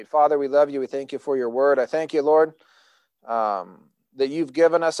Father, we love you. We thank you for your word. I thank you, Lord, that you've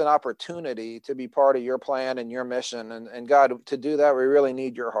given us an opportunity to be part of your plan and your mission. And God, to do that, we really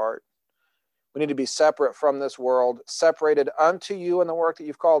need your heart. We need to be separate from this world, separated unto you and the work that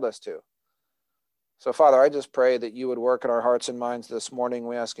you've called us to. So, Father, I just pray that you would work in our hearts and minds this morning.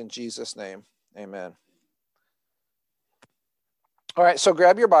 We ask in Jesus' name. Amen. All right, so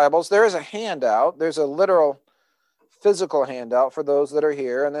grab your Bibles. There is a handout. There's a literal physical handout for those that are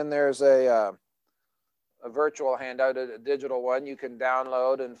here, and then there's a virtual handout, a digital one you can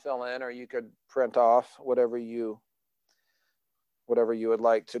download and fill in, or you could print off, whatever you would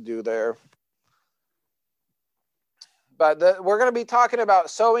like to do there. But we're going to be talking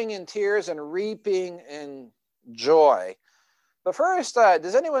about sowing in tears and reaping in joy. But first,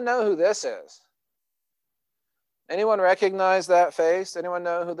 does anyone know who this is? Anyone recognize that face? Anyone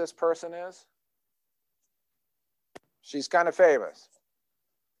know who this person is? She's kind of famous.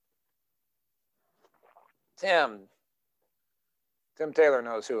 Tim Taylor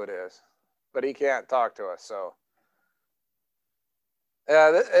knows who it is, but he can't talk to us. So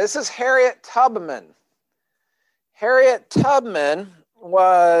this is Harriet Tubman. Harriet Tubman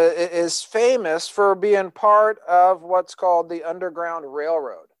is famous for being part of what's called the Underground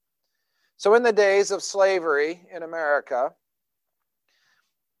Railroad. So in the days of slavery in America,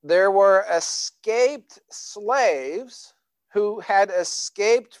 there were escaped slaves who had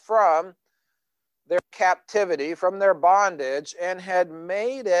escaped from their captivity, from their bondage, and had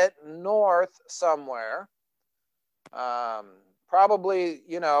made it north somewhere. Probably,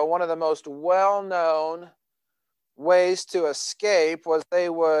 one of the most well-known ways to escape was they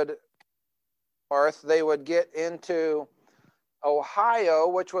would get into Ohio,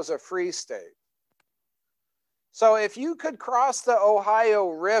 which was a free state. So if you could cross the Ohio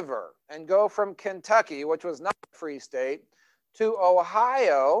River and go from Kentucky, which was not a free state, to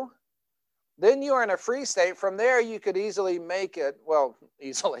Ohio, then you are in a free state. From there, you could easily make it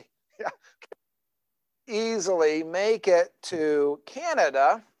to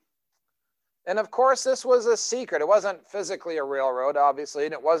Canada. And of course, this was a secret. It wasn't physically a railroad, obviously,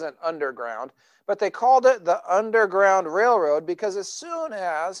 and it wasn't underground. But they called it the Underground Railroad because as soon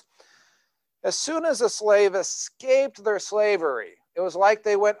as a slave escaped their slavery, it was like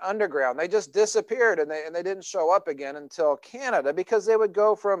they went underground. They just disappeared, and they didn't show up again until Canada, because they would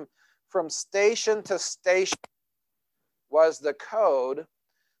go from station to station. Was the code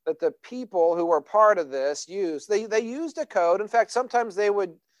that the people who were part of this used. They used a code. In fact, sometimes they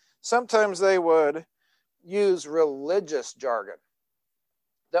would use religious jargon.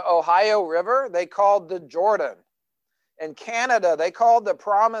 The Ohio River, they called the Jordan. In Canada, they called the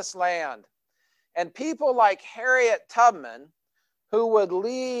Promised Land. And people like Harriet Tubman, who would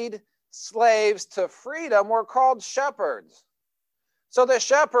lead slaves to freedom, were called shepherds. So the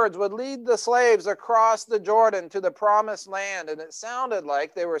shepherds would lead the slaves across the Jordan to the Promised Land. And it sounded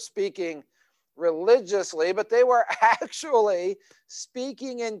like they were speaking religiously, but they were actually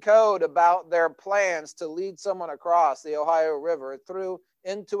speaking in code about their plans to lead someone across the Ohio River through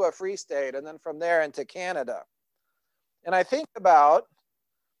into a free state, and then from there into Canada. And I think about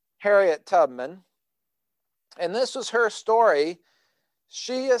Harriet Tubman, and this was her story.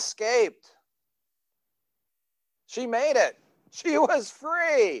 She escaped. She made it. She was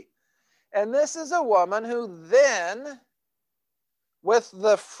free. And this is a woman who then, with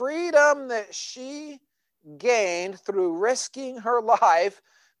the freedom that she gained through risking her life,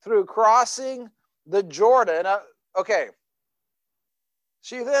 through crossing the Jordan,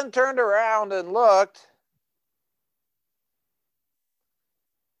 she then turned around and looked.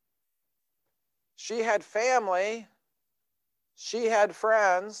 She had family, she had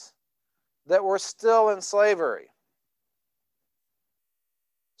friends that were still in slavery.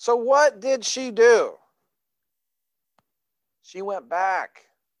 So what did she do? She went back.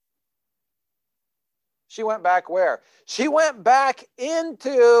 She went back where? She went back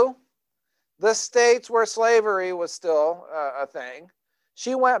into the states where slavery was still a thing.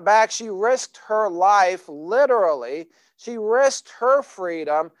 She went back. She risked her life, literally. She risked her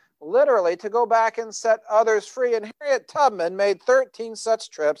freedom, literally, to go back and set others free. And Harriet Tubman made 13 such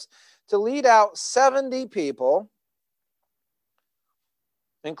trips to lead out 70 people,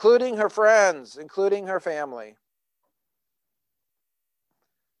 including her friends, including her family.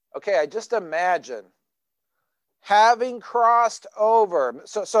 Okay, I just imagine having crossed over,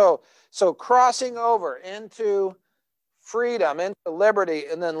 so crossing over into freedom, into liberty,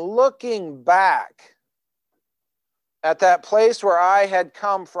 and then looking back at that place where I had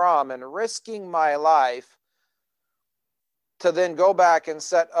come from and risking my life to then go back and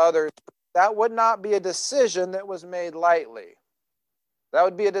set others. That would not be a decision that was made lightly. That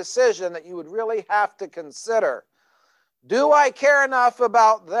would be a decision that you would really have to consider. Do I care enough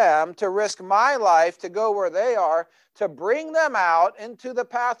about them to risk my life to go where they are, to bring them out into the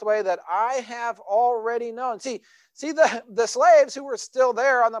pathway that I have already known? See, the slaves who were still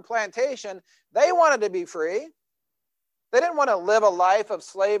there on the plantation, they wanted to be free. They didn't want to live a life of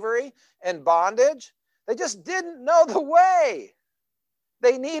slavery and bondage. They just didn't know the way.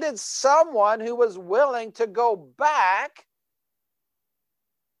 They needed someone who was willing to go back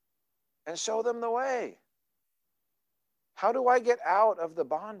and show them the way. How do I get out of the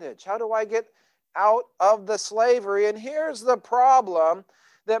bondage? How do I get out of the slavery? And here's the problem,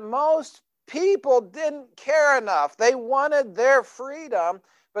 that most people didn't care enough. They wanted their freedom,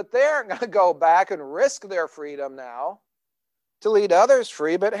 but they aren't going to go back and risk their freedom now to lead others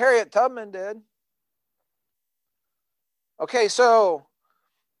free. But Harriet Tubman did. Okay, so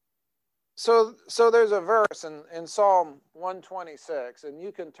there's a verse in Psalm 126, and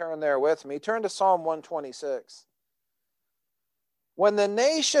you can turn there with me. Turn to Psalm 126. When the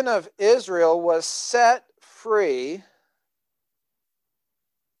nation of Israel was set free,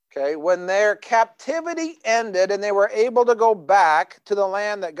 okay, when their captivity ended and they were able to go back to the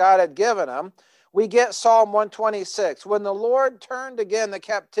land that God had given them, we get Psalm 126. When the Lord turned again the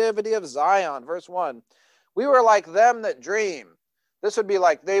captivity of Zion, verse 1, we were like them that dream. This would be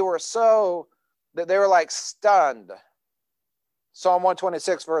like they were like stunned. Psalm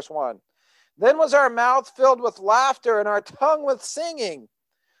 126, verse 1. Then was our mouth filled with laughter and our tongue with singing.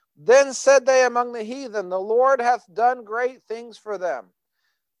 Then said they among the heathen, the Lord hath done great things for them.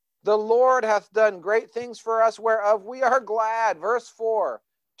 The Lord hath done great things for us, whereof we are glad. Verse 4.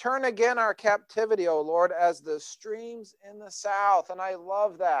 Turn again our captivity, O Lord, as the streams in the south. And I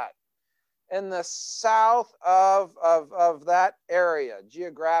love that. In the south of that area,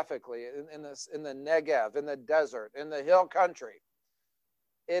 geographically, in the Negev, in the desert, in the hill country,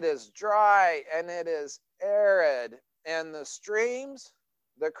 it is dry and it is arid. And the streams,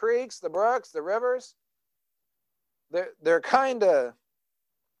 the creeks, the brooks, the rivers, they're kind of,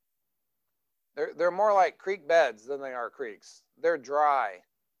 they're more like creek beds than they are creeks. They're dry.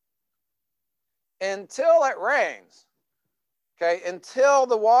 Until it rains. Okay, until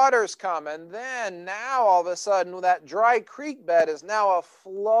the waters come, and then now all of a sudden that dry creek bed is now a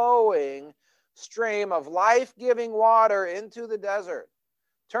flowing stream of life-giving water into the desert.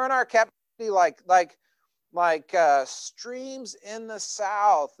 Turn our captivity like streams in the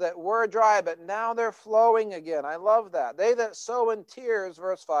south that were dry, but now they're flowing again. I love that. They that sow in tears,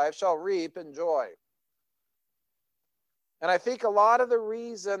 verse 5, shall reap in joy. And I think a lot of the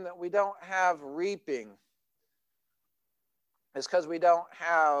reason that we don't have reaping is because we don't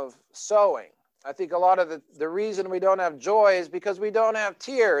have sowing. I think a lot of the reason we don't have joy is because we don't have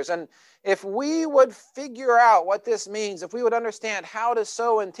tears. And if we would figure out what this means, if we would understand how to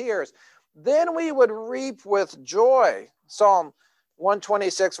sow in tears, then we would reap with joy. Psalm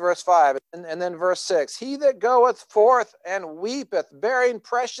 126, verse 5, and then verse 6. He that goeth forth and weepeth, bearing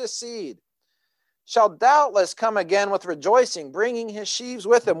precious seed, shall doubtless come again with rejoicing, bringing his sheaves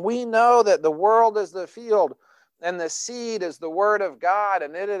with him. We know that the world is the field, and the seed is the word of God,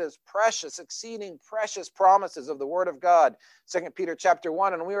 and it is precious, exceeding precious promises of the word of God. 2 Peter chapter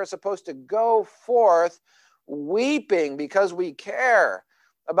 1, and we are supposed to go forth weeping because we care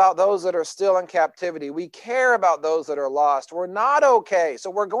about those that are still in captivity. We care about those that are lost. We're not okay.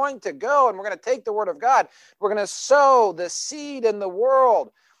 So we're going to go and we're going to take the word of God. We're going to sow the seed in the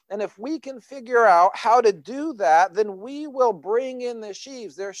world. And if we can figure out how to do that, then we will bring in the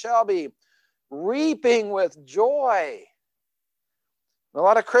sheaves. There shall be reaping with joy. A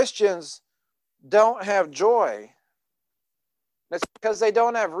lot of Christians don't have joy. It's because they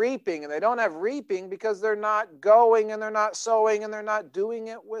don't have reaping, and they don't have reaping because they're not going and they're not sowing and they're not doing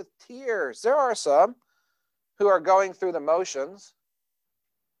it with tears. There are some who are going through the motions,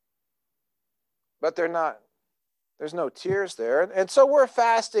 but they're not. There's no tears there. And so we're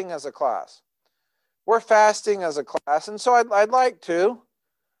fasting as a class. We're fasting as a class. And so I'd like to,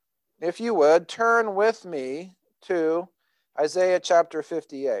 if you would, turn with me to Isaiah chapter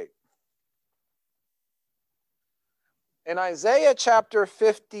 58. In Isaiah chapter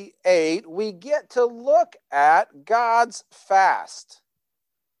 58, we get to look at God's fast.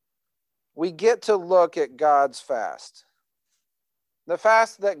 We get to look at God's fast. The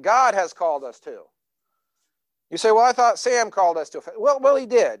fast that God has called us to. You say, well, I thought Sam called us to a fast. Well, he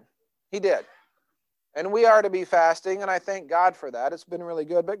did. He did. And we are to be fasting, and I thank God for that. It's been really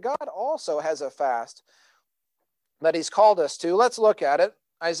good. But God also has a fast that he's called us to. Let's look at it.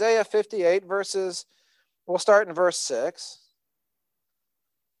 Isaiah 58 verses, we'll start in verse 6.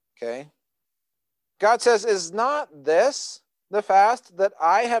 Okay. God says, is not this the fast that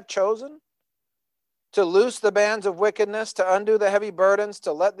I have chosen? To loose the bands of wickedness, to undo the heavy burdens,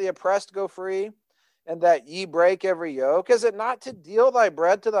 to let the oppressed go free, and that ye break every yoke? Is it not to deal thy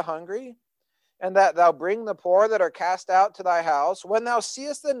bread to the hungry, and that thou bring the poor that are cast out to thy house? When thou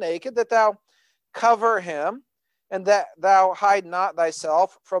seest the naked, that thou cover him, and that thou hide not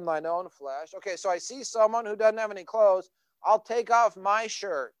thyself from thine own flesh. Okay, so I see someone who doesn't have any clothes. I'll take off my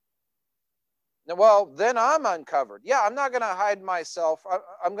shirt. Well, then I'm uncovered. Yeah, I'm not going to hide myself.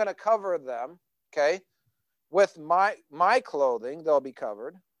 I'm going to cover them, okay? With my clothing, they'll be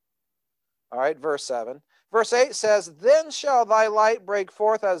covered. All right, verse 7. Verse 8 says, then shall thy light break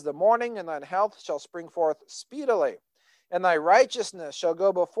forth as the morning, and thine health shall spring forth speedily. And thy righteousness shall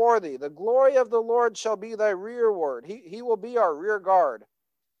go before thee. The glory of the Lord shall be thy rearward. He will be our rear guard.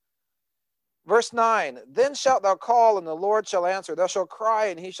 Verse 9, then shalt thou call, and the Lord shall answer. Thou shalt cry,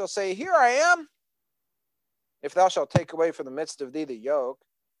 and he shall say, here I am. If thou shalt take away from the midst of thee the yoke,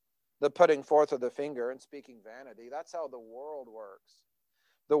 the putting forth of the finger, and speaking vanity. That's how the world works.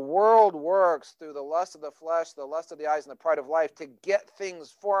 The world works through the lust of the flesh, the lust of the eyes, and the pride of life to get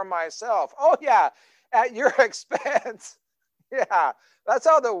things for myself. Oh, yeah, at your expense. Yeah, that's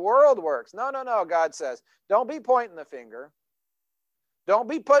how the world works. No, God says, don't be pointing the finger. Don't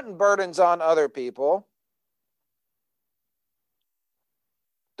be putting burdens on other people.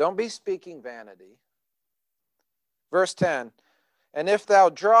 Don't be speaking vanity. Verse 10, and if thou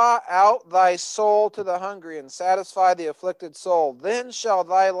draw out thy soul to the hungry and satisfy the afflicted soul, then shall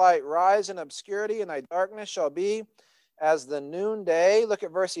thy light rise in obscurity, and thy darkness shall be as the noonday. Look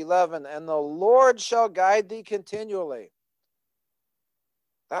at verse 11, and the Lord shall guide thee continually.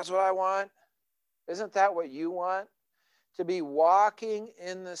 That's what I want. Isn't that what you want? To be walking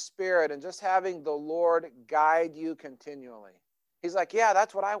in the Spirit and just having the Lord guide you continually. He's like, yeah,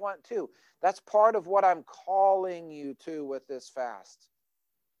 that's what I want too. That's part of what I'm calling you to with this fast.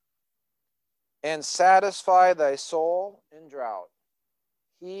 And satisfy thy soul in drought.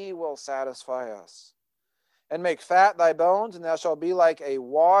 He will satisfy us. And make fat thy bones, and thou shalt be like a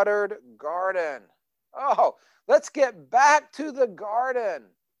watered garden. Oh, let's get back to the garden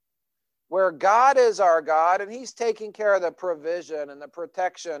where God is our God, and he's taking care of the provision and the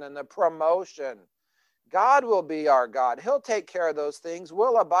protection and the promotion. God will be our God. He'll take care of those things.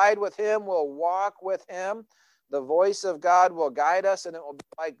 We'll abide with him. We'll walk with him. The voice of God will guide us, and it will be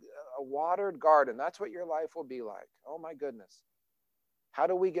like a watered garden. That's what your life will be like. Oh, my goodness. How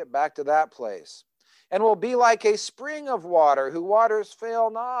do we get back to that place? And we'll be like a spring of water, whose waters fail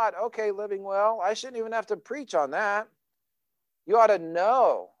not. Okay, Living Well, I shouldn't even have to preach on that. You ought to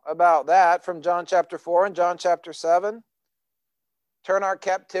know about that from John chapter 4 and John chapter 7. Turn our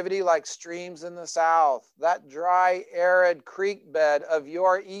captivity like streams in the south. That dry, arid creek bed of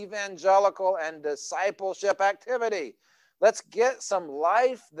your evangelical and discipleship activity. Let's get some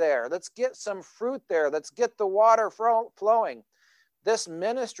life there. Let's get some fruit there. Let's get the water flowing. This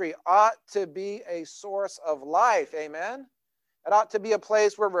ministry ought to be a source of life. Amen? It ought to be a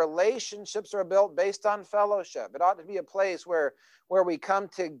place where relationships are built based on fellowship. It ought to be a place where we come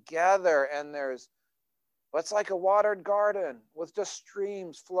together and there's what's like a watered garden with just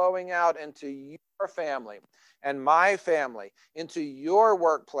streams flowing out into your family and my family, into your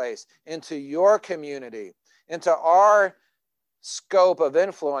workplace, into your community, into our scope of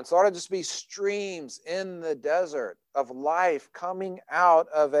influence. There ought to just be streams in the desert of life coming out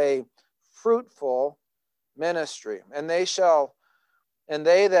of a fruitful ministry. And they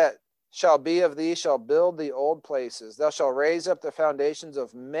that shall be of thee shall build the old places. Thou shalt raise up the foundations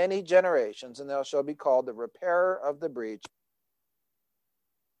of many generations, and thou shalt be called the repairer of the breach.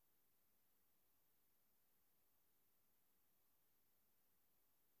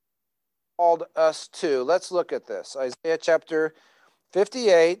 Called us to. Let's look at this. Isaiah chapter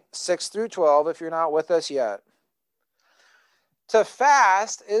 58, 6 through 12, if you're not with us yet. To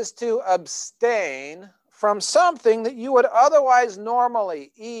fast is to abstain from something that you would otherwise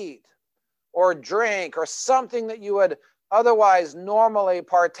normally eat or drink, or something that you would otherwise normally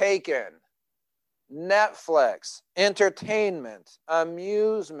partake in. Netflix, entertainment,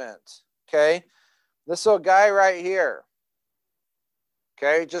 amusement, okay? This little guy right here,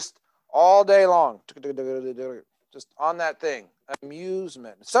 okay? Just all day long, just on that thing,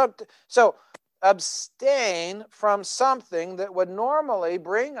 amusement. So abstain from something that would normally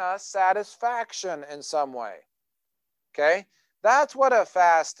bring us satisfaction in some way, okay? That's what a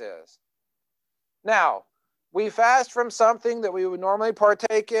fast is. Now, we fast from something that we would normally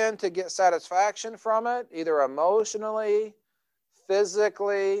partake in to get satisfaction from it, either emotionally,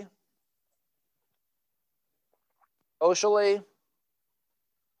 physically, socially.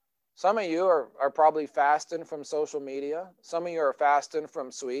 Some of you are probably fasting from social media. Some of you are fasting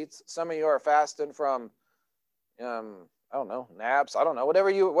from sweets. Some of you are fasting from, I don't know, naps. I don't know, whatever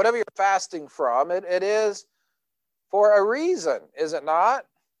you're fasting from, it is for a reason, is it not?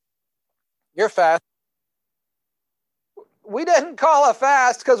 You're fasting. We didn't call a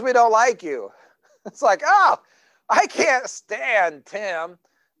fast because we don't like you. It's like, oh, I can't stand Tim.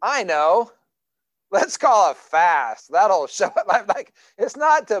 I know. Let's call a fast. That'll show it. Like, it's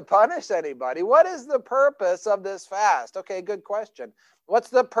not to punish anybody. What is the purpose of this fast? Okay, good question. What's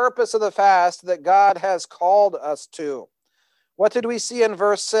the purpose of the fast that God has called us to? What did we see in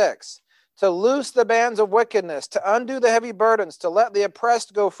verse 6? To loose the bands of wickedness, to undo the heavy burdens, to let the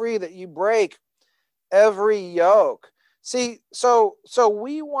oppressed go free, that you break every yoke. See, so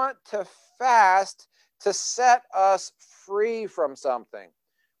we want to fast to set us free from something.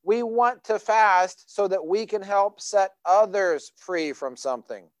 We want to fast so that we can help set others free from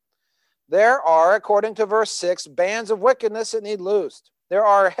something. There are, according to verse 6, bands of wickedness that need loosed. There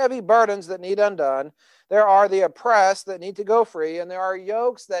are heavy burdens that need undone. There are the oppressed that need to go free, and there are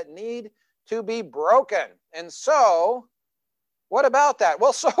yokes that need to be broken. And so, what about that?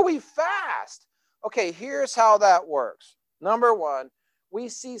 Well, so we fast. Okay, here's how that works. Number one, we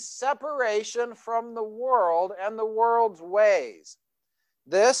see separation from the world and the world's ways.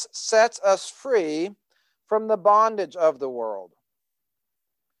 This sets us free from the bondage of the world.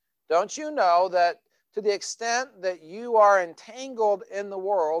 Don't you know that to the extent that you are entangled in the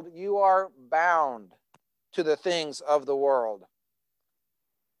world, you are bound to the things of the world?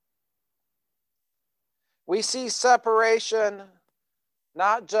 We see separation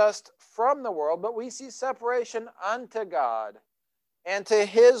not just from the world, but we see separation unto God and to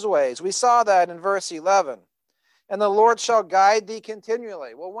his ways. We saw that in verse 11. And the Lord shall guide thee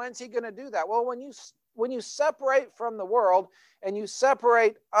continually. Well, when's he going to do that? Well, when you separate from the world and you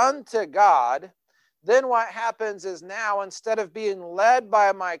separate unto God, then what happens is now, instead of being led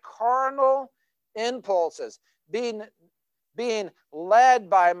by my carnal impulses, being led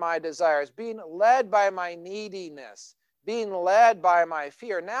by my desires, being led by my neediness, being led by my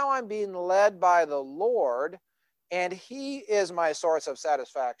fear, now I'm being led by the Lord, and he is my source of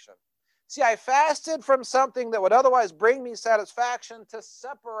satisfaction. See, I fasted from something that would otherwise bring me satisfaction to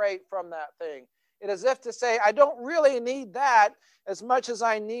separate from that thing. It is as if to say, I don't really need that as much as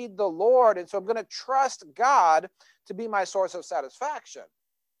I need the Lord, and so I'm going to trust God to be my source of satisfaction.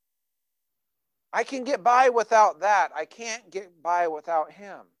 I can get by without that. I can't get by without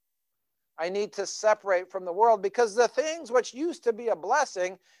him. I need to separate from the world because the things which used to be a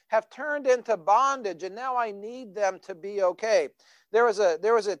blessing have turned into bondage, and now I need them to be okay. There was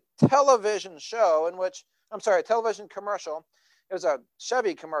a television show a television commercial. It was a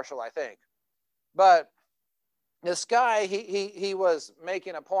Chevy commercial, I think. But this guy, he was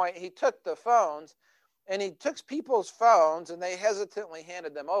making a point. He took the phones, and he took people's phones, and they hesitantly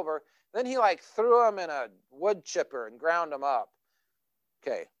handed them over. Then he threw them in a wood chipper and ground them up.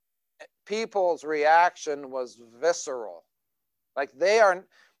 Okay. People's reaction was visceral.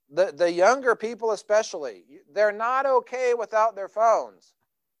 The younger people especially, they're not okay without their phones.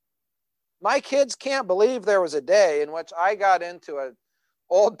 My kids can't believe there was a day in which I got into an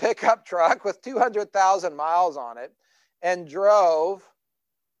old pickup truck with 200,000 miles on it and drove,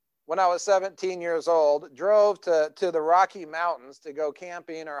 when I was 17 years old, drove to the Rocky Mountains to go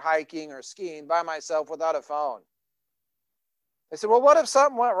camping or hiking or skiing by myself without a phone. They said, well, what if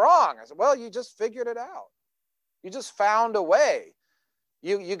something went wrong? I said, well, you just figured it out. You just found a way.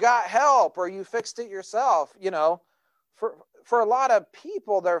 You got help, or you fixed it yourself. For a lot of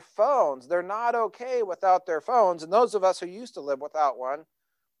people, their phones, they're not okay without their phones. And those of us who used to live without one,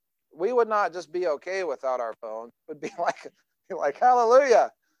 we would not just be okay without our phones. It would be like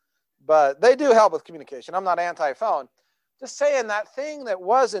hallelujah. But they do help with communication. I'm not anti-phone. Just saying, that thing that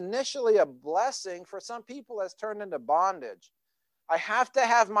was initially a blessing for some people has turned into bondage. I have to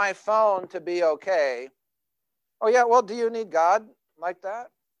have my phone to be okay. Oh yeah, well, do you need God like that?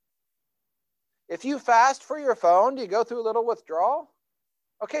 If you fast for your phone, do you go through a little withdrawal?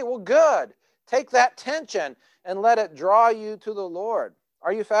 Okay, well, good. Take that tension and let it draw you to the Lord.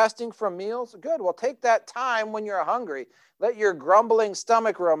 Are you fasting from meals? Good. Well, take that time when you're hungry. Let your grumbling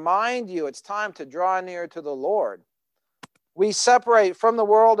stomach remind you it's time to draw near to the Lord. We separate from the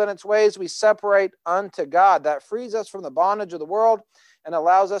world and its ways. We separate unto God. That frees us from the bondage of the world and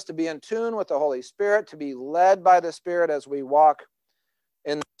allows us to be in tune with the Holy Spirit, to be led by the Spirit as we walk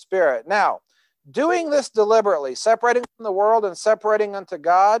in the Spirit. Now, doing this deliberately, separating from the world and separating unto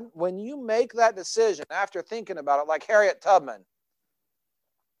God, when you make that decision after thinking about it, like Harriet Tubman,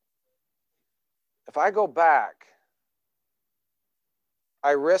 if I go back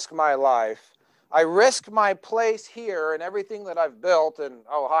I risk my life. I risk my place here and everything that I've built in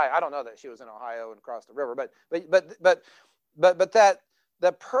Ohio. I don't know that she was in Ohio and crossed the river, but that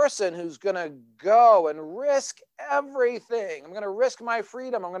the person who's going to go and risk everything. I'm going to risk my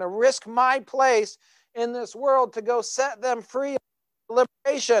freedom. I'm going to risk my place in this world to go set them free.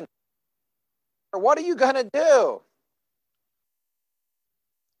 Liberation. What are you going to do?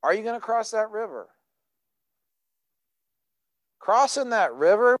 Are you going to cross that river? Crossing that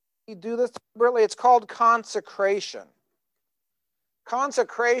river, you do this deliberately. It's called consecration.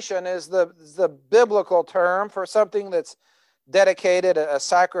 Consecration is the biblical term for something that's dedicated, a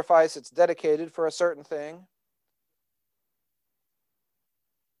sacrifice that's dedicated for a certain thing.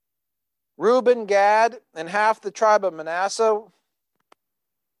 Reuben, Gad, and half the tribe of Manasseh,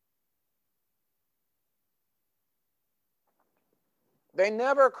 they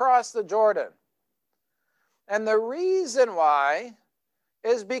never crossed the Jordan. And the reason why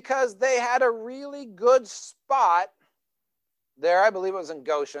is because they had a really good spot there. I believe it was in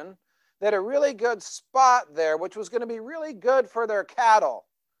Goshen. They had a really good spot there, which was going to be really good for their cattle.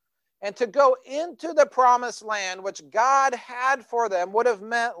 And to go into the promised land, which God had for them, would have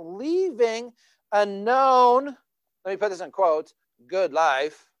meant leaving a known, let me put this in quotes, good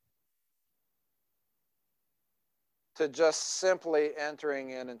life, to just simply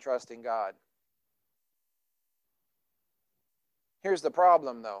entering in and trusting God. Here's the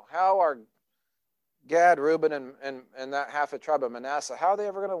problem, though. How are Gad, Reuben, and that half a tribe of Manasseh, how are they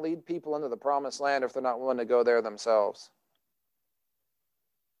ever going to lead people into the promised land if they're not willing to go there themselves?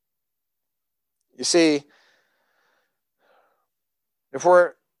 You see,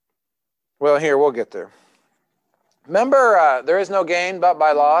 here, we'll get there. Remember, there is no gain but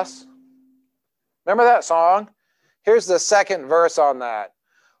by loss? Remember that song? Here's the second verse on that.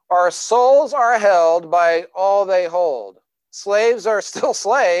 Our souls are held by all they hold. Slaves are still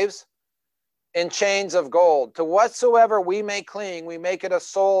slaves in chains of gold. To whatsoever we may cling, we make it a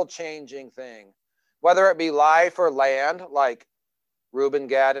soul-changing thing, whether it be life or land, like Reuben,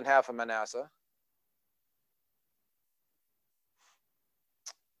 Gad, and half of Manasseh.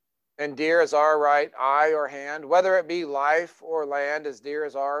 And dear as our right eye or hand, whether it be life or land, as dear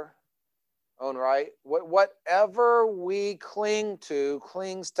as our own right. Whatever we cling to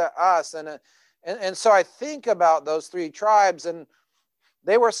clings to us. And so I think about those three tribes, and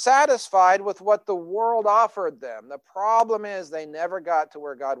they were satisfied with what the world offered them. The problem is they never got to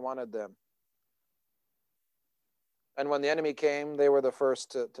where God wanted them. And when the enemy came, they were the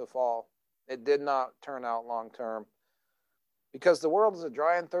first to fall. It did not turn out long term. Because the world is a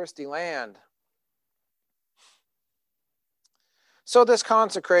dry and thirsty land. So this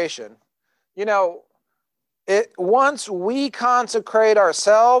consecration, once we consecrate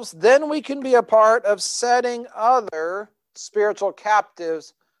ourselves, then we can be a part of setting other spiritual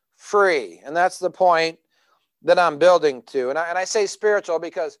captives free. And that's the point that I'm building to. And I say spiritual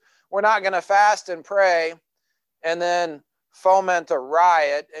because we're not going to fast and pray and then foment a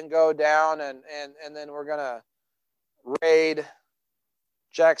riot and go down and then we're going to raid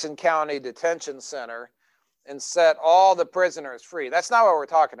Jackson County Detention Center and set all the prisoners free. That's not what we're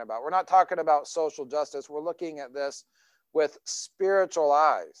talking about. We're not talking about social justice. We're looking at this with spiritual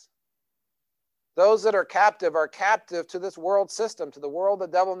eyes. Those that are captive to this world system, to the world, the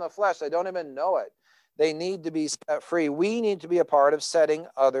devil, and the flesh. They don't even know it. They need to be set free. We need to be a part of setting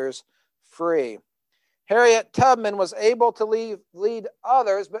others free. Harriet Tubman was able to lead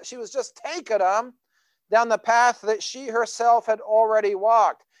others, but she was just taking them down the path that she herself had already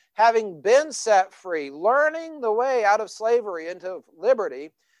walked. Having been set free, learning the way out of slavery into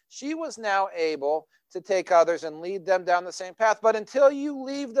liberty, she was now able to take others and lead them down the same path. But until you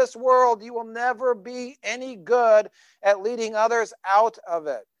leave this world, you will never be any good at leading others out of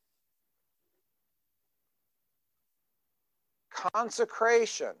it.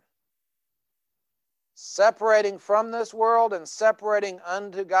 Consecration. Separating from this world and separating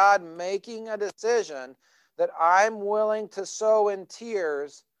unto God, making a decision that I'm willing to sow in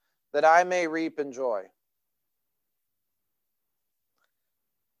tears that I may reap in joy.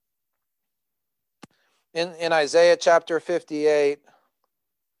 In Isaiah chapter 58,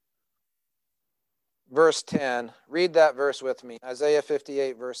 verse 10, read that verse with me. Isaiah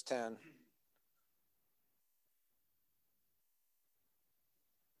 58, verse 10.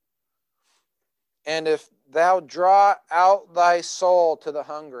 And if thou draw out thy soul to the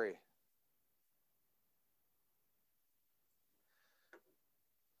hungry.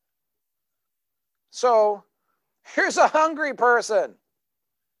 So here's a hungry person.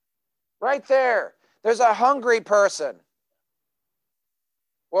 Right there. There's a hungry person.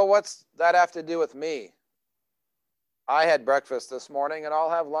 Well, what's that have to do with me? I had breakfast this morning, and I'll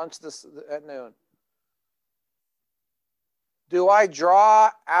have lunch at noon. Do I draw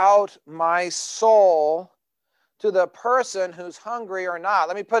out my soul to the person who's hungry or not?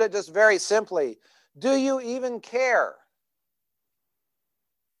 Let me put it just very simply. Do you even care?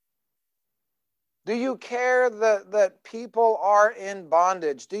 Do you care that people are in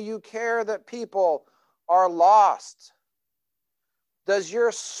bondage? Do you care that people are lost? Does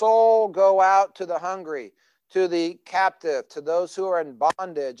your soul go out to the hungry, to the captive, to those who are in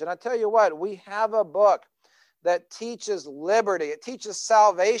bondage? And I tell you what, we have a book that teaches liberty. It teaches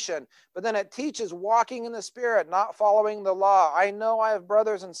salvation, but then it teaches walking in the Spirit, not following the law. I know I have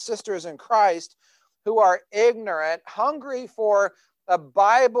brothers and sisters in Christ who are ignorant, hungry for a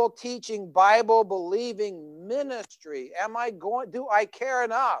Bible teaching, Bible believing ministry. Do I care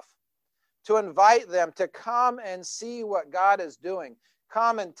enough to invite them to come and see what God is doing?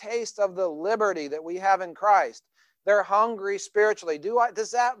 Come and taste of the liberty that we have in Christ. They're hungry spiritually.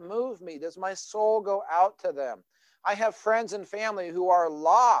 Does that move me? Does my soul go out to them? I have friends and family who are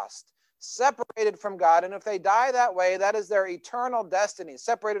lost, separated from God, and if they die that way, that is their eternal destiny,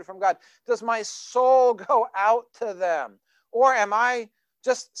 separated from God. Does my soul go out to them? Or am I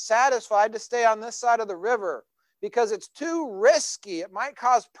just satisfied to stay on this side of the river because it's too risky? It might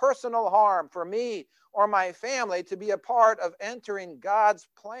cause personal harm for me or my family to be a part of entering God's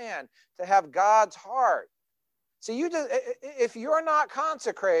plan, to have God's heart. See, if you're not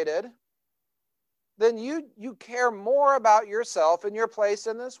consecrated, then you care more about yourself and your place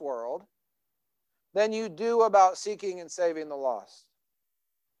in this world than you do about seeking and saving the lost.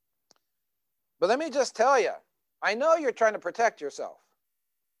 But let me just tell you, I know you're trying to protect yourself.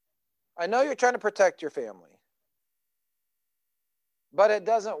 I know you're trying to protect your family. But it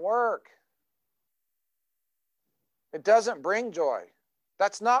doesn't work. It doesn't bring joy.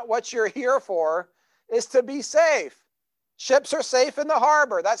 That's not what you're here for, is to be safe. Ships are safe in the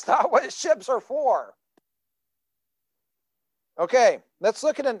harbor. That's not what ships are for. Okay, let's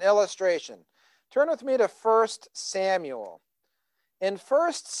look at an illustration. Turn with me to 1 Samuel. In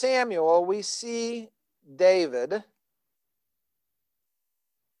 1 Samuel, we see David.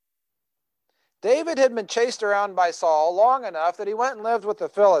 David had been chased around by Saul long enough that he went and lived with the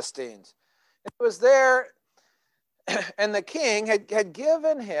Philistines. It was there, and the king had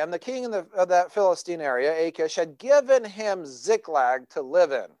given him, the king of that Philistine area, Achish, had given him Ziklag to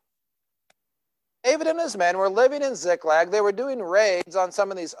live in. David and his men were living in Ziklag. They were doing raids on some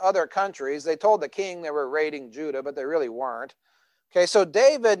of these other countries. They told the king they were raiding Judah, but they really weren't. Okay, so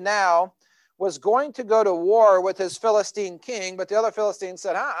David now was going to go to war with his Philistine king, but the other Philistines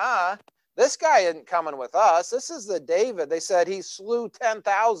said, this guy isn't coming with us. This is the David. They said he slew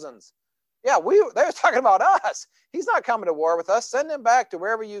 10,000s. Yeah, they were talking about us. He's not coming to war with us. Send him back to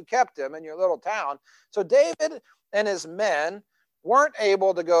wherever you kept him in your little town. So David and his men weren't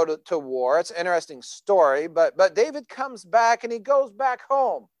able to go to war. It's an interesting story, but David comes back and he goes back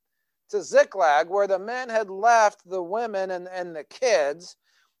home to Ziklag, where the men had left the women and the kids.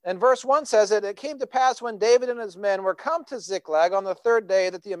 And verse 1 says that it came to pass when David and his men were come to Ziklag on the third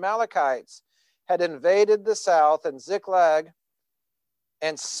day that the Amalekites had invaded the south and Ziklag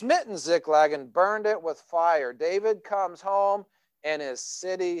and smitten Ziklag and burned it with fire. David comes home and his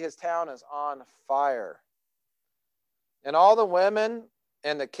town is on fire. And all the women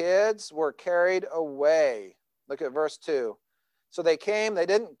and the kids were carried away. Look at verse 2. So they came, they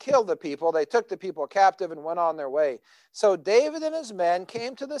didn't kill the people, they took the people captive and went on their way. So David and his men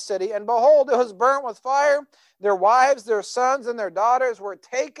came to the city, and behold, it was burnt with fire. Their wives, their sons, and their daughters were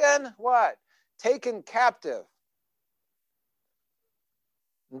taken, what? Taken captive.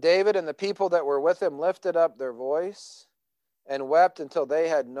 And David and the people that were with him lifted up their voice and wept until they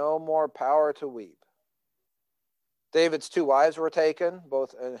had no more power to weep. David's two wives were taken,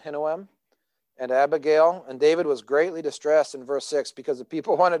 both Ahinoam and Abigail, and David was greatly distressed in verse 6 because the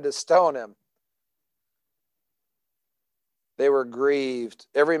people wanted to stone him. They were grieved,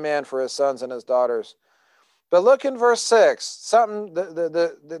 every man for his sons and his daughters. But look in verse 6,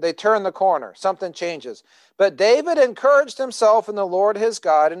 they turn the corner, something changes. But David encouraged himself in the Lord his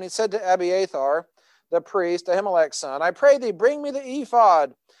God, and he said to Abiathar, the priest, Ahimelech's son, I pray thee, bring me the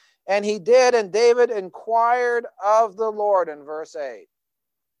ephod. And he did, and David inquired of the Lord in verse 8.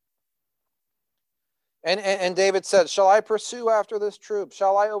 And David said, shall I pursue after this troop?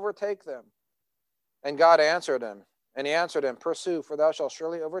 Shall I overtake them? And God answered him. And he answered him, pursue, for thou shalt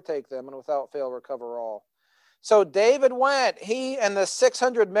surely overtake them, and without fail recover all. So David went, he and the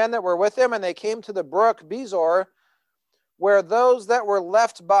 600 men that were with him, and they came to the brook Bezor, where those that were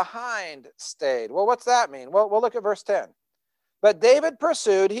left behind stayed. Well, what's that mean? Well, we'll look at verse 10. But David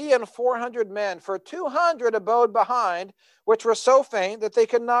pursued, he and 400 men, for 200 abode behind, which were so faint that they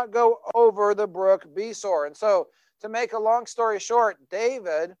could not go over the brook Besor. And so, to make a long story short,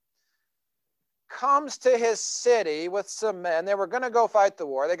 David comes to his city with some men. They were going to go fight the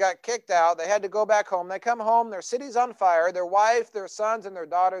war. They got kicked out. They had to go back home. They come home. Their city's on fire. Their wife, their sons, and their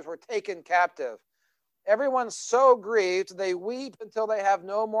daughters were taken captive. Everyone's so grieved. They weep until they have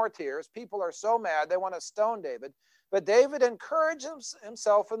no more tears. People are so mad. They want to stone David. But David encourages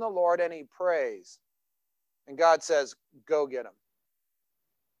himself in the Lord, and he prays. And God says, go get him.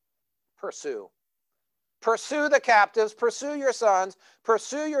 Pursue. Pursue the captives, pursue your sons,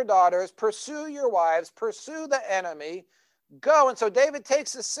 pursue your daughters, pursue your wives, pursue the enemy. Go. And so David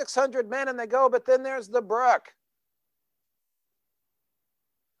takes his 600 men and they go, but then there's the brook.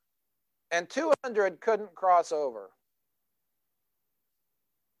 And 200 couldn't cross over.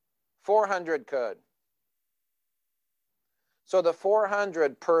 400 could. So the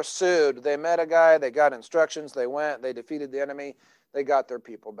 400 pursued. They met a guy, they got instructions, they went, they defeated the enemy, they got their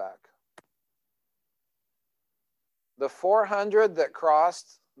people back. The 400 that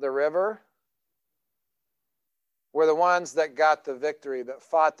crossed the river were the ones that got the victory, that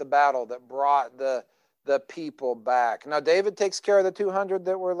fought the battle, that brought the people back. Now, David takes care of the 200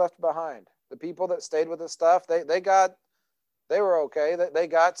 that were left behind. The people that stayed with the stuff, they were okay. They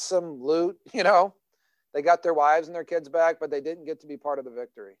got some loot, you know. They got their wives and their kids back, but they didn't get to be part of the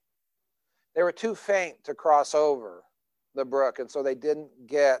victory. They were too faint to cross over the brook, and so they didn't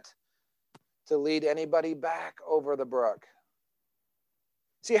get to lead anybody back over the brook.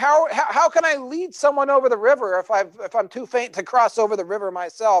 See, how can I lead someone over the river if I'm too faint to cross over the river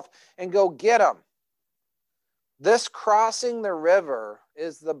myself and go get them? This crossing the river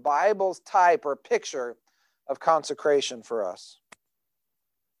is the Bible's type or picture of consecration for us.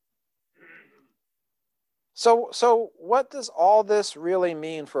 So what does all this really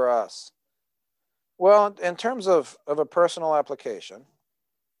mean for us? Well, in terms of a personal application,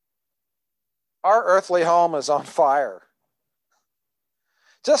 our earthly home is on fire.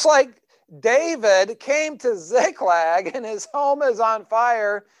 Just like David came to Ziklag and his home is on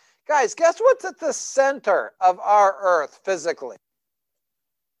fire, guys, guess what's at the center of our earth physically?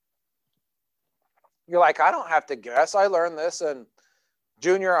 You're like, I don't have to guess. I learned this in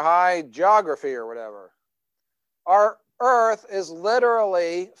junior high geography or whatever. Our earth is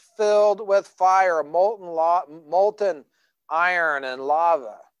literally filled with fire, molten iron and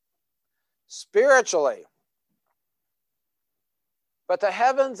lava. Spiritually. But the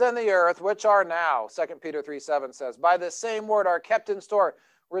heavens and the earth, which are now, 2 Peter 3:7 says, by the same word are kept in store,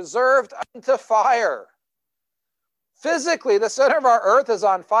 reserved unto fire. Physically, the center of our earth is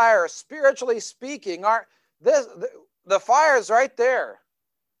on fire. Spiritually speaking, the fire is right there.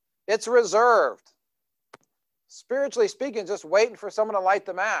 It's reserved. Spiritually speaking, just waiting for someone to light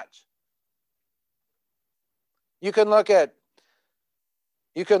the match. You can look at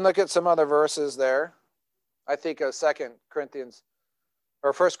some other verses there. I think of 2 Corinthians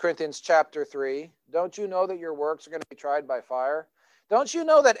or 1 Corinthians chapter 3. Don't you know that your works are going to be tried by fire? Don't you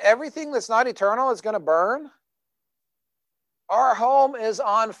know that everything that's not eternal is going to burn? Our home is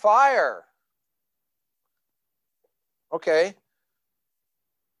on fire. Okay.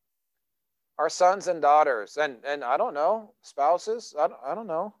 Our sons and daughters, and I don't know, spouses, I don't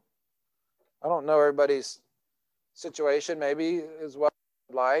know. I don't know everybody's situation, maybe is what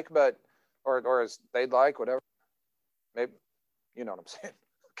they'd like, but or as they'd like, whatever. Maybe, you know what I'm saying.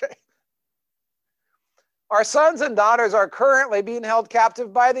 Okay. Our sons and daughters are currently being held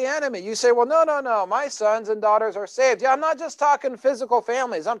captive by the enemy. You say, well, no, my sons and daughters are saved. Yeah, I'm not just talking physical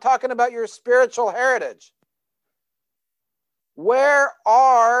families. I'm talking about your spiritual heritage. Where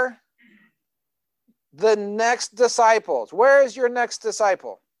are the next disciples? Where is your next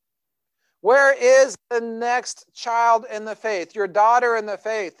disciple? Where is the next child in the faith, your daughter in the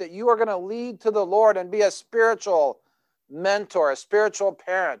faith that you are going to lead to the Lord and be a spiritual mentor, a spiritual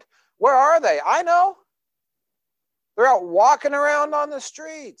parent? Where are they? I know. They're out walking around on the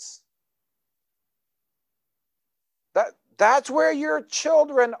streets. That's where your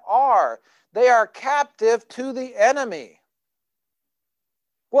children are. They are captive to the enemy.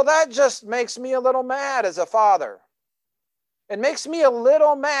 Well, that just makes me a little mad as a father. It makes me a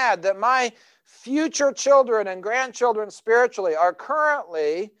little mad that my future children and grandchildren spiritually are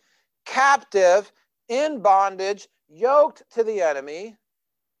currently captive, in bondage, yoked to the enemy,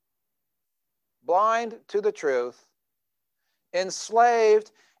 blind to the truth,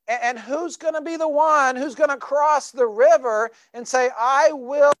 enslaved. And who's going to be the one who's going to cross the river and say, I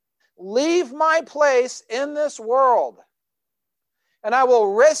will leave my place in this world And I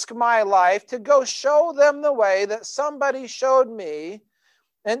will risk my life to go show them the way that somebody showed me,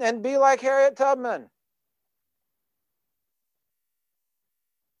 and be like Harriet Tubman.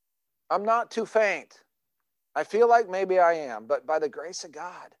 I'm not too faint. I feel like maybe I am, but by the grace of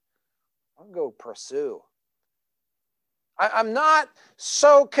God, I'll go pursue. I'm not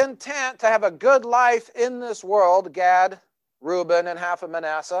so content to have a good life in this world, Gad, Reuben, and half of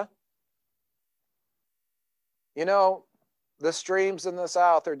Manasseh. You know, the streams in the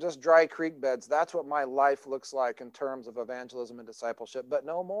south are just dry creek beds. That's what my life looks like in terms of evangelism and discipleship, but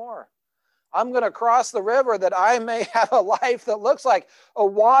no more. I'm going to cross the river that I may have a life that looks like a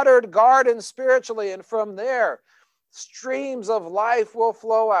watered garden spiritually, and from there, streams of life will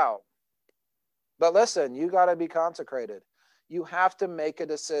flow out. But listen, you got to be consecrated. You have to make a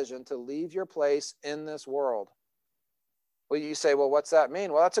decision to leave your place in this world. Well, you say, well, what's that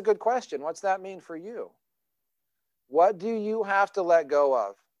mean? Well, that's a good question. What's that mean for you? What do you have to let go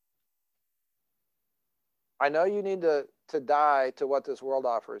of? I know you need to die to what this world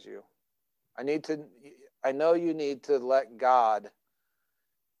offers you. I know you need to let God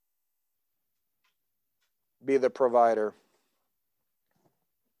be the provider.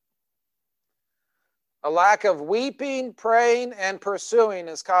 A lack of weeping, praying, and pursuing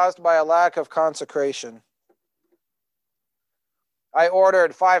is caused by a lack of consecration. I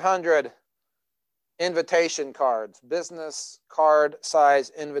ordered 500 invitation cards, business card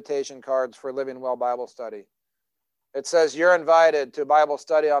size invitation cards for Living Well Bible Study. It says you're invited to Bible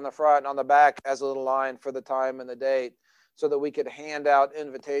study on the front, and on the back as a little line for the time and the date, so that we could hand out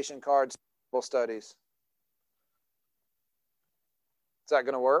invitation cards to Bible studies. Is that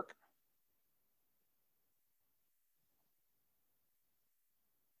going to work?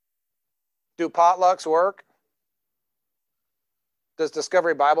 Do potlucks work? Does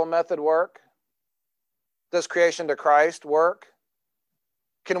Discovery Bible Method work? Does Creation to Christ work?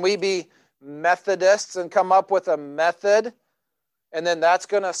 Can we be Methodists and come up with a method, and then that's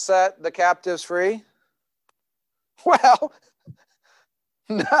going to set the captives free? Well,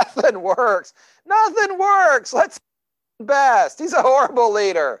 nothing works. Nothing works. Let's best. He's a horrible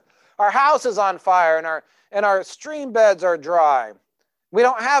leader. Our house is on fire, and our stream beds are dry. We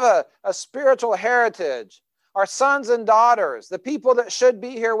don't have a spiritual heritage. Our sons and daughters, the people that should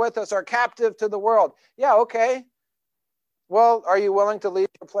be here with us, are captive to the world. Yeah, okay. Well, are you willing to leave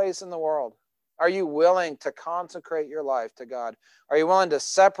your place in the world? Are you willing to consecrate your life to God? Are you willing to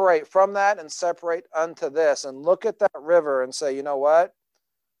separate from that and separate unto this, and look at that river and say, you know what?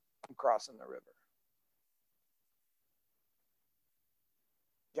 I'm crossing the river.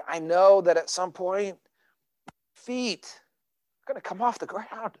 Yeah, I know that at some point, feet are going to come off the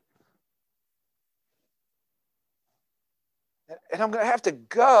ground. And I'm going to have to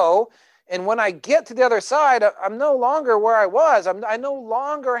go. And when I get to the other side, I'm no longer where I was. I no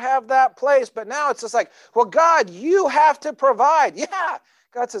longer have that place. But now it's just like, well, God, you have to provide. Yeah.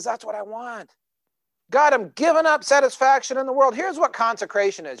 God says, that's what I want. God, I'm giving up satisfaction in the world. Here's what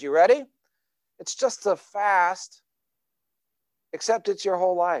consecration is. You ready? It's just a fast, except it's your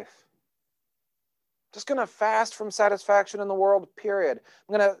whole life. Just going to fast from satisfaction in the world, period.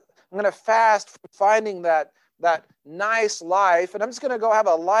 I'm going to fast from finding that nice life, and I'm just going to go have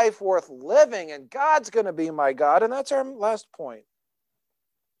a life worth living, and God's going to be my God. And that's our last point.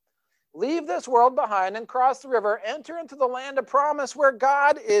 Leave this world behind and cross the river. Enter into the land of promise where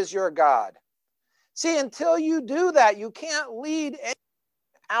God is your God. See, until you do that, you can't lead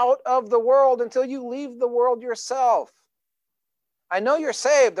out of the world until you leave the world yourself. I know you're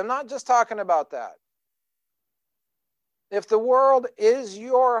saved. I'm not just talking about that. If the world is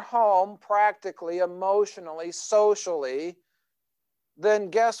your home, practically, emotionally, socially, then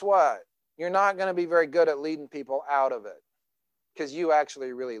guess what? You're not going to be very good at leading people out of it, because you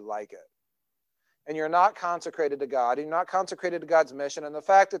actually really like it. And you're not consecrated to God. You're not consecrated to God's mission. And the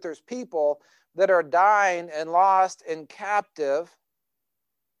fact that there's people that are dying and lost and captive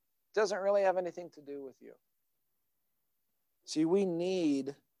doesn't really have anything to do with you. See, we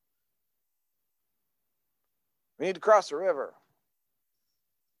need to cross the river.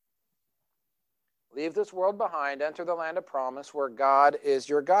 Leave this world behind, enter the land of promise where God is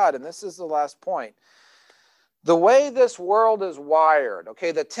your God. And this is the last point. The way this world is wired,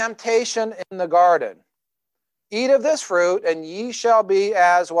 okay, the temptation in the garden, eat of this fruit and ye shall be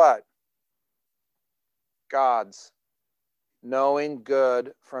as what? Gods, knowing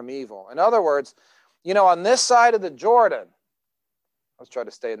good from evil. In other words, on this side of the Jordan, let's try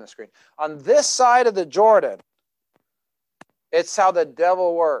to stay in the screen. On this side of the Jordan, it's how the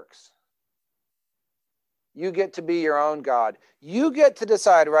devil works. You get to be your own God. You get to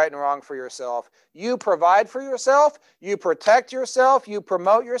decide right and wrong for yourself. You provide for yourself, you protect yourself, you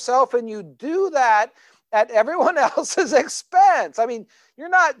promote yourself, and you do that at everyone else's expense. I mean, you're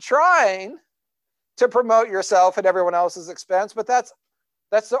not trying to promote yourself at everyone else's expense, but that's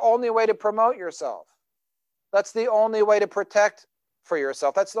the only way to promote yourself. That's the only way to protect for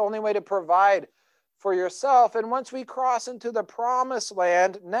yourself. That's the only way to provide for yourself. And once we cross into the promised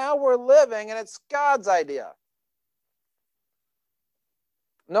land, now we're living, and it's God's idea.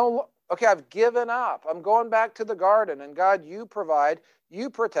 No, okay, I've given up. I'm going back to the garden, and God, you provide,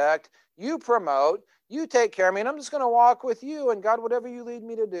 you protect, you promote, you take care of me, and I'm just going to walk with you. And God, whatever you lead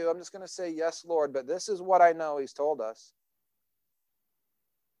me to do, I'm just going to say, yes, Lord, but this is what I know he's told us.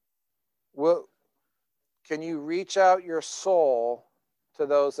 Well, can you reach out your soul to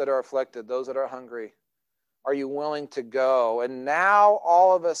those that are afflicted, those that are hungry? Are you willing to go? And now,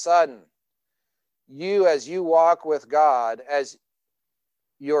 all of a sudden, you, as you walk with God, as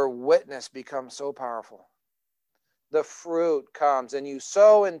your witness becomes so powerful. The fruit comes, and you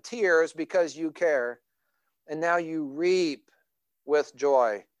sow in tears because you care, and now you reap with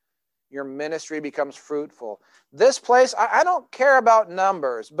joy. Your ministry becomes fruitful. This place, I don't care about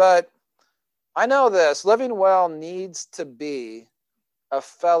numbers, but I know this. Living Well needs to be a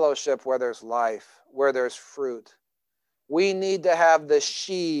fellowship where there's life, where there's fruit. We need to have the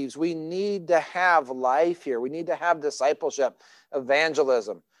sheaves. We need to have life here. We need to have discipleship,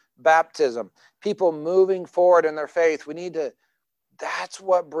 evangelism, baptism, people moving forward in their faith. That's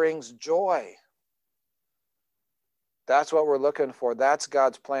what brings joy. That's what we're looking for. That's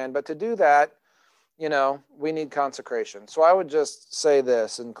God's plan. But to do that, we need consecration. So I would just say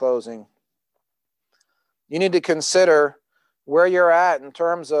this in closing. You need to consider where you're at in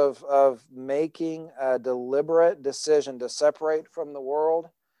terms of making a deliberate decision to separate from the world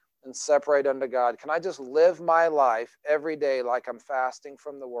and separate unto God. Can I just live my life every day like I'm fasting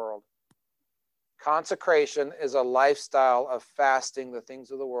from the world? Consecration is a lifestyle of fasting the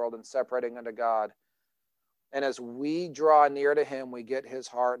things of the world and separating unto God. And as we draw near to him, we get his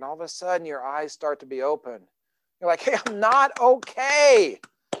heart. And all of a sudden, your eyes start to be open. You're like, hey, I'm not okay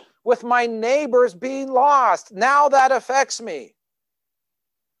with my neighbors being lost. Now that affects me.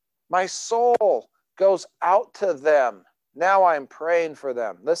 My soul goes out to them. Now I'm praying for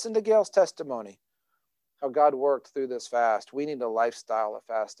them. Listen to Gail's testimony, how God worked through this fast. We need a lifestyle of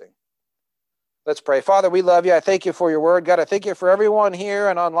fasting. Let's pray. Father, we love you. I thank you for your word. God, I thank you for everyone here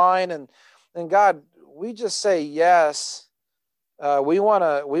and online. And God, we just say yes. We want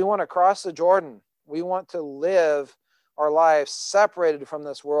to cross the Jordan. We want to live our lives separated from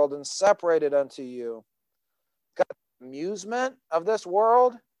this world and separated unto you. God, the amusement of this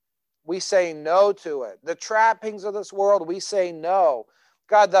world, we say no to it. The trappings of this world, we say no.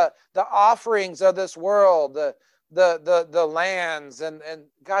 God, the offerings of this world, the lands, and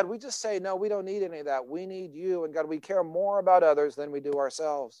God, we just say no, we don't need any of that. We need you. And God, we care more about others than we do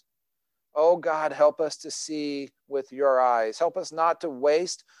ourselves. Oh God, help us to see with your eyes. Help us not to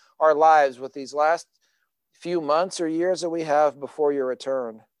waste our lives with these last few months or years that we have before your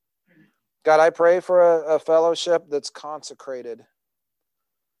return. God, I pray for a fellowship that's consecrated.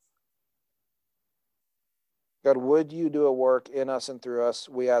 God, would you do a work in us and through us?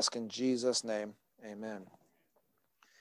 We ask in Jesus' name. Amen.